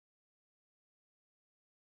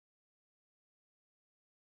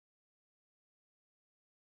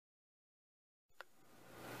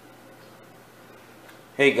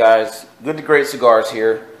Hey guys, good to Great Cigars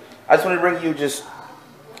here. I just want to bring you just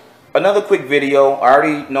another quick video. I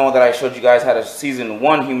already know that I showed you guys how to season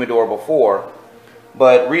one Humidor before,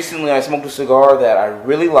 but recently I smoked a cigar that I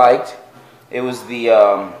really liked. It was the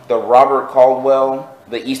Robert Caldwell,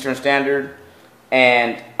 the Eastern Standard,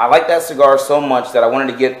 and I liked that cigar so much that I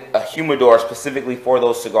wanted to get a Humidor specifically for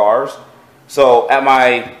those cigars. So at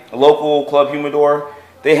my local club Humidor,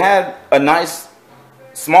 they had a nice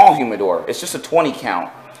small Humidor. It's just a 20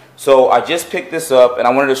 count. So I just picked this up and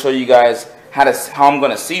I wanted to show you guys how I'm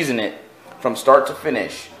going to season it from start to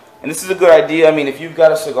finish. And this is a good idea. I mean, if you've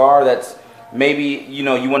got a cigar that's maybe you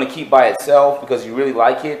want to keep by itself because you really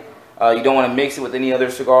like it, you don't want to mix it with any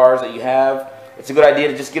other cigars that you have, it's a good idea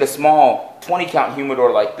to just get a small 20 count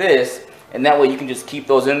Humidor like this, and that way you can just keep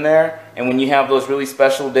those in there. And when you have those really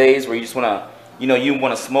special days where you just want to you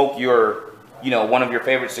want to smoke your one of your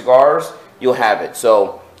favorite cigars, you'll have it.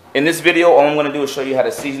 So in this video, all I'm going to do is show you how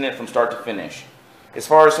to season it from start to finish. As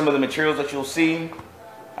far as some of the materials that you'll see,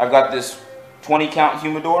 I've got this 20 count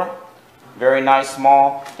Humidor, very nice,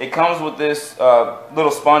 small. It comes with this little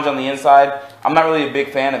sponge on the inside. I'm not really a big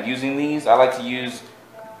fan of using these. I like to use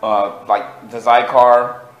like the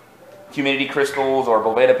cigar humidity crystals or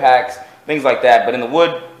Boveda packs, things like that. But in the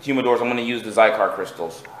wood humidors, I'm going to use the cigar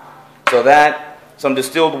crystals. So some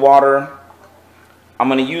distilled water. I'm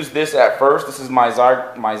going to use this at first. This is my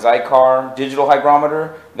Zycar digital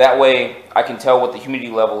hygrometer. That way I can tell what the humidity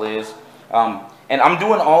level is. And I'm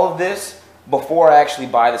doing all of this before I actually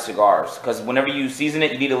buy the cigars, because whenever you season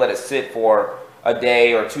it, you need to let it sit for a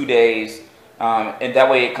day or 2 days. And that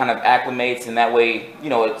way it kind of acclimates, and that way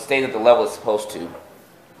it stays at the level it's supposed to.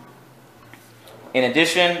 In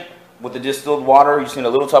addition, with the distilled water, you just need a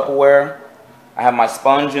little Tupperware. I have my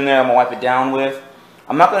sponge in there I'm going to wipe it down with.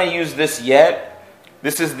 I'm not going to use this yet.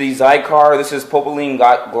 This is the Zycar. This is propylene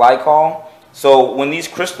glycol. So when these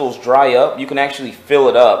crystals dry up, you can actually fill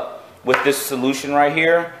it up with this solution right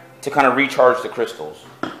here to kind of recharge the crystals.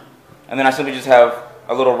 And then I simply just have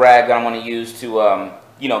a little rag that I'm going to use to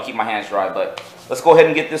keep my hands dry. But let's go ahead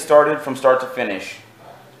and get this started from start to finish.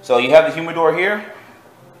 So you have the Humidor here.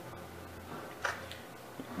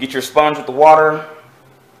 Get your sponge with the water,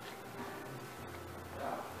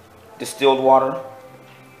 distilled water.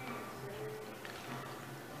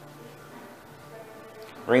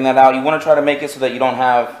 Bring that out. You want to try to make it so that you don't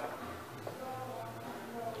have,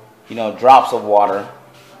 drops of water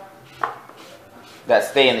that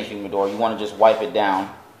stay in the Humidor. You want to just wipe it down.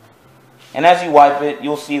 And as you wipe it,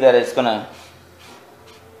 you'll see that it's going to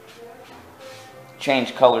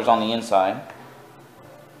change colors on the inside.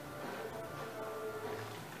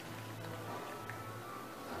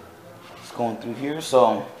 It's going through here.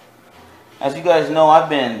 So, as you guys know, I've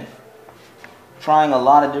been trying a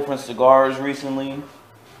lot of different cigars recently.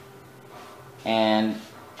 And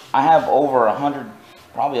I have over 100,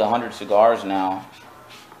 probably 100 cigars now.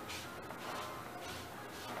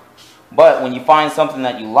 But when you find something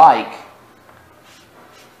that you like,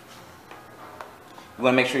 you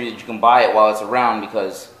want to make sure that you can buy it while it's around,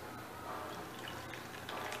 because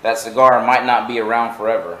that cigar might not be around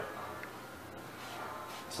forever.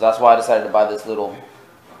 So that's why I decided to buy this little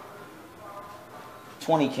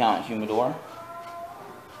 20 count Humidor.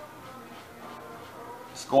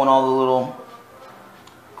 Just go in all the little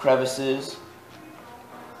crevices.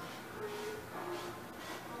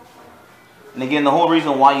 And again, the whole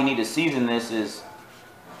reason why you need to season this is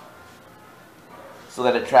so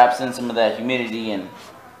that it traps in some of that humidity and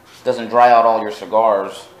doesn't dry out all your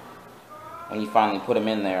cigars when you finally put them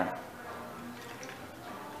in there.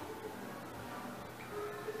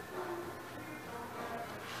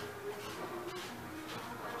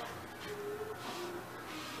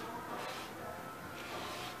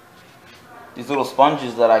 These little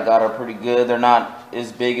sponges that I got are pretty good. They're not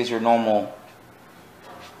as big as your normal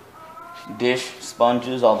dish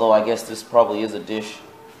sponges, although I guess this probably is a dish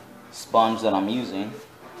sponge that I'm using.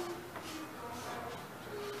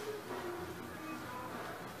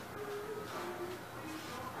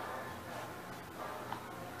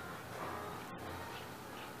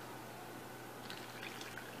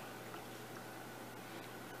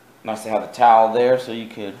 Nice to have the towel there so you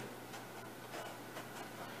could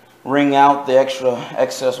wring out the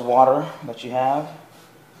excess water that you have.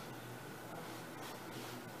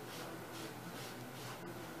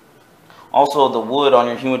 Also, the wood on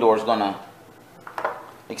your Humidor is going to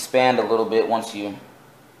expand a little bit once you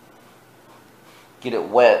get it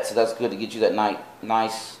wet, so that's good to get you that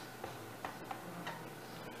nice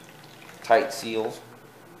tight seals.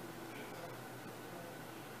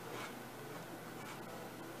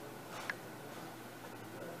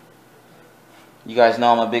 You guys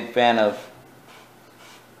know I'm a big fan of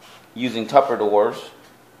using Tupper doors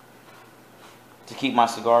to keep my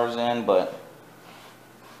cigars in, but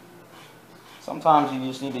sometimes you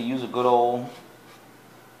just need to use a good old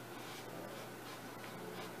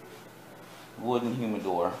wooden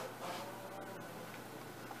humidor.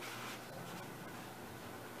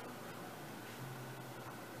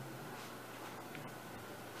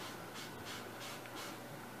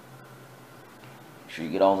 Make sure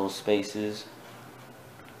you get all those spaces.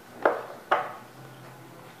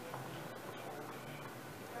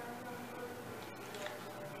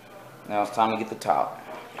 Now it's time to get the top.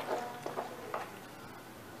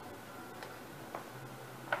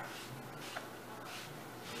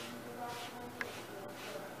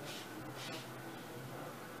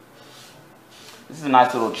 This is a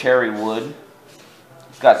nice little cherry wood.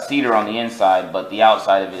 It's got cedar on the inside, but the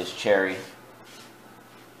outside of it is cherry.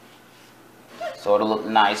 So it'll look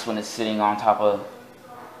nice when it's sitting on top of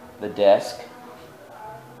the desk.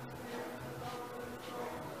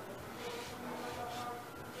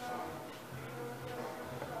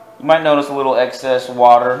 You might notice a little excess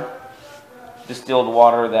water, distilled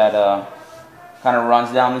water that kind of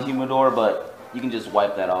runs down the humidor, but you can just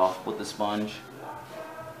wipe that off with the sponge.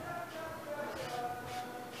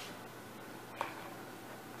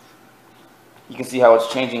 You can see how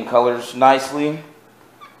it's changing colors nicely.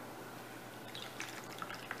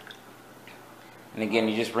 And again,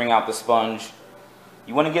 you just bring out the sponge.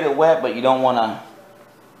 You want to get it wet, but you don't want to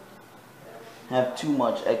have too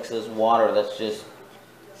much excess water that's just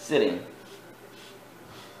sitting.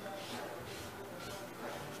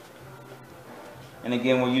 And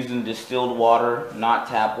again, we're using distilled water, not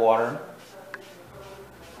tap water.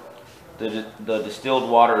 The distilled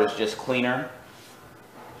water is just cleaner,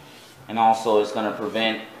 and also it's going to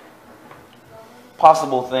prevent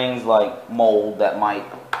possible things like mold that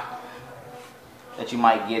you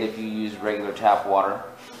might get if you use regular tap water.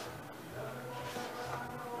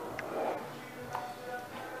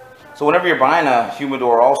 So whenever you're buying a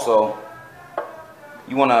humidor also,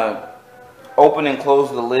 you want to open and close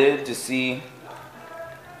the lid to see,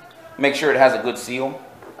 make sure it has a good seal.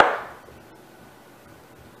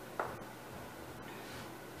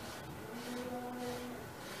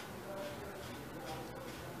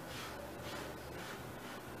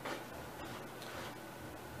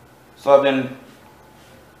 So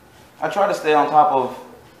I try to stay on top of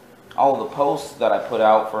all of the posts that I put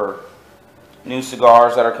out for new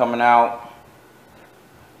cigars that are coming out.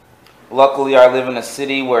 Luckily, I live in a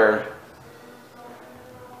city where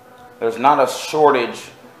there's not a shortage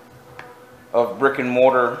of brick and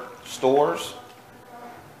mortar stores,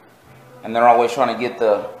 and they're always trying to get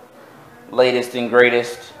the latest and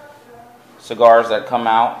greatest cigars that come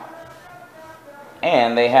out,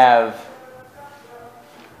 and they have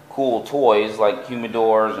cool toys like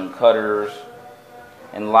humidors and cutters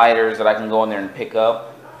and lighters that I can go in there and pick up.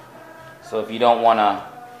 So if you don't want to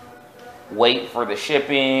wait for the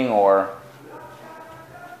shipping, or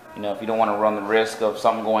if you don't want to run the risk of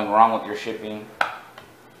something going wrong with your shipping,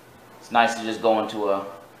 it's nice to just go into a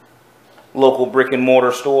local brick and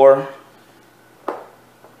mortar store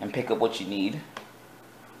and pick up what you need.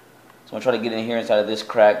 So I'm going to try to get in here inside of this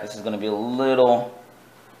crack. This is going to be a little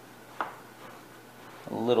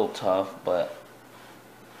tough, but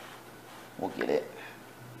we'll get it.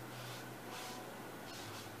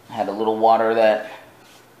 I had a little water that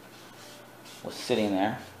was sitting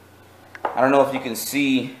there. I don't know if you can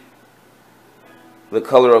see the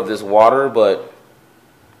color of this water, but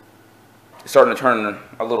it's starting to turn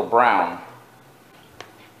a little brown.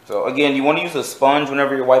 So again, you want to use a sponge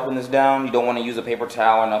whenever you're wiping this down. You don't want to use a paper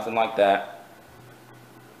towel or nothing like that.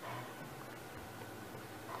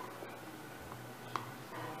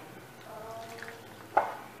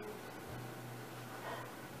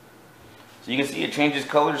 So you can see it changes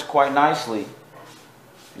colors quite nicely.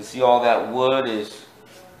 You see all that wood is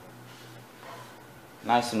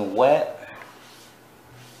nice and wet.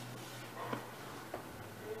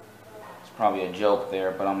 It's probably a joke there,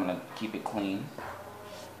 but I'm going to keep it clean.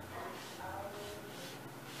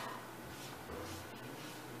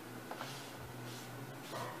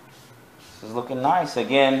 This is looking nice.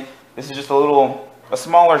 Again, this is just a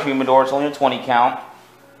smaller humidor. It's only a 20 count.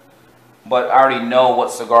 But I already know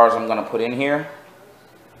what cigars I'm going to put in here.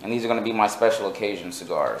 And these are going to be my special occasion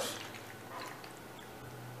cigars.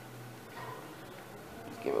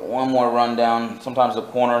 Let's give it one more rundown. Sometimes the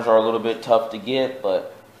corners are a little bit tough to get,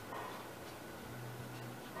 but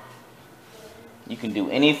you can do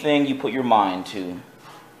anything you put your mind to.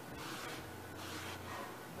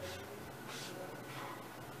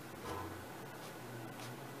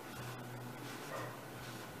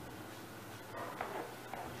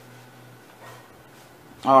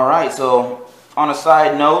 Alright, so on a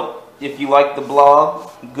side note, if you like the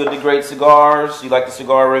blog, Good to Great Cigars, you like the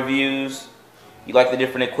cigar reviews, you like the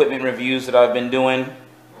different equipment reviews that I've been doing,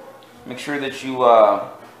 make sure that you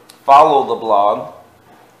follow the blog.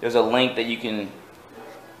 There's a link that you can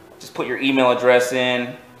just put your email address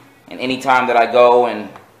in, and anytime that I go and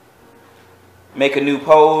make a new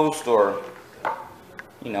post or,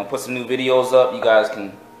 you know, put some new videos up, you guys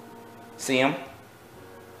can see them.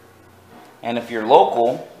 And if you're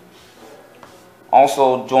local,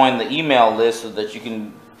 also join the email list so that you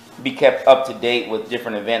can be kept up to date with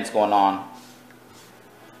different events going on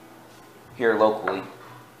here locally.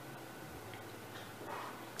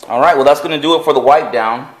 Alright, well, that's going to do it for the wipe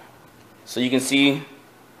down. So you can see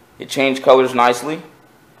it changed colors nicely.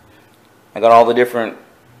 I got all the different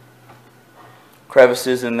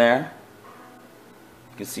crevices in there.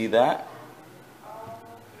 You can see that.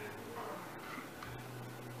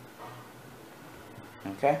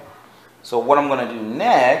 Okay, so what I'm going to do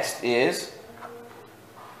next is,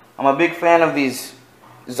 I'm a big fan of these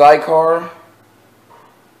cigar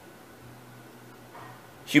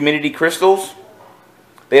humidity crystals.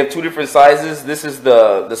 They have two different sizes. This is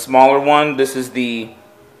the smaller one. This is the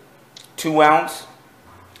 2 ounce.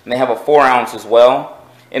 And they have a 4 ounce as well.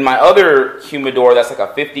 In my other humidor, that's like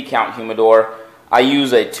a 50 count humidor, I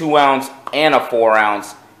use a 2 ounce and a 4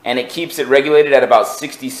 ounce. And it keeps it regulated at about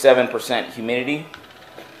 67% humidity.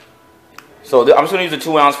 So I'm just going to use a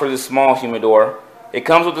 2 ounce for this small humidor. It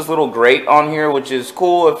comes with this little grate on here, which is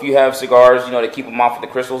cool if you have cigars, you know, to keep them off of the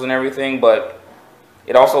crystals and everything. But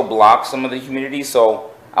it also blocks some of the humidity.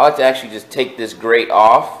 So I like to actually just take this grate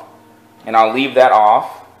off. And I'll leave that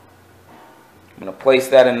off. I'm going to place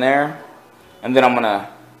that in there. And then I'm going to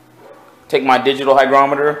take my digital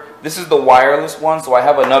hygrometer. This is the wireless one, so I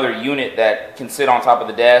have another unit that can sit on top of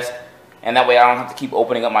the desk. And that way I don't have to keep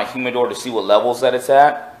opening up my humidor to see what levels that it's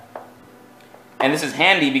at. And this is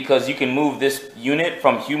handy because you can move this unit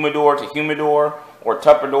from humidor to humidor or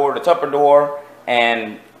tupperdoor to tupperdoor,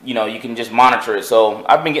 and you know, you can just monitor it. So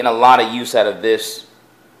I've been getting a lot of use out of this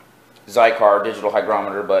Zycar digital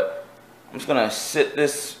hygrometer, but I'm just going to sit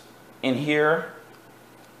this in here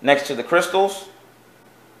next to the crystals.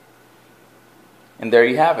 And there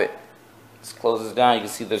you have it. Let's close this down. You can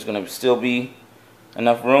see there's going to still be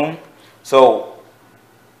enough room. So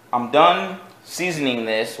I'm done seasoning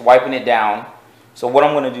this, wiping it down. So what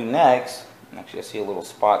I'm going to do next, actually I see a little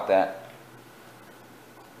spot that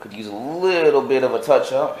could use a little bit of a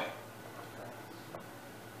touch up.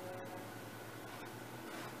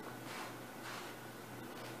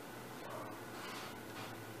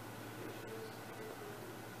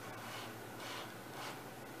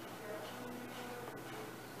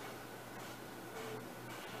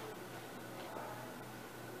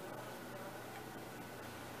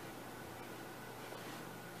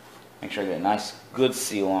 Make sure I get a nice good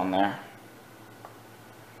seal on there.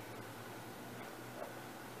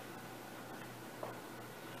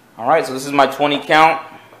 Alright, so this is my 20 count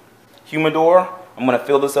humidor. I'm going to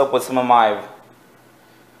fill this up with some of my, I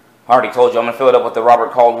already told you, I'm going to fill it up with the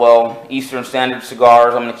Robert Caldwell Eastern Standard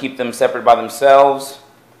cigars. I'm going to keep them separate by themselves.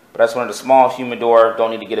 But I just wanted a small humidor, don't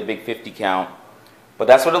need to get a big 50 count. But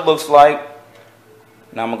that's what it looks like.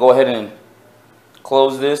 Now I'm going to go ahead and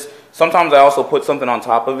close this. Sometimes I also put something on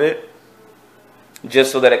top of it,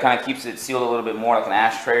 just so that it kind of keeps it sealed a little bit more, like an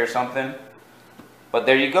ashtray or something. But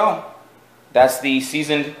there you go. That's the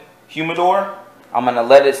seasoned humidor. I'm going to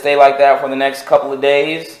let it stay like that for the next couple of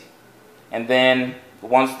days. And then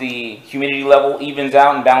once the humidity level evens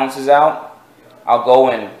out and balances out, I'll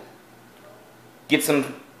go and get some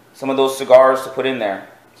of those cigars to put in there.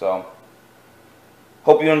 So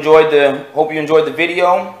hope you enjoyed the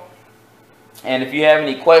video. And if you have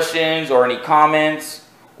any questions or any comments,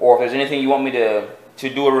 or if there's anything you want me to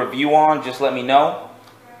do a review on, just let me know.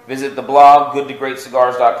 Visit the blog,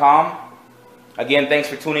 goodtogreatcigars.com. Again, thanks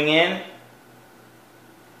for tuning in,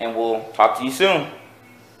 and we'll talk to you soon.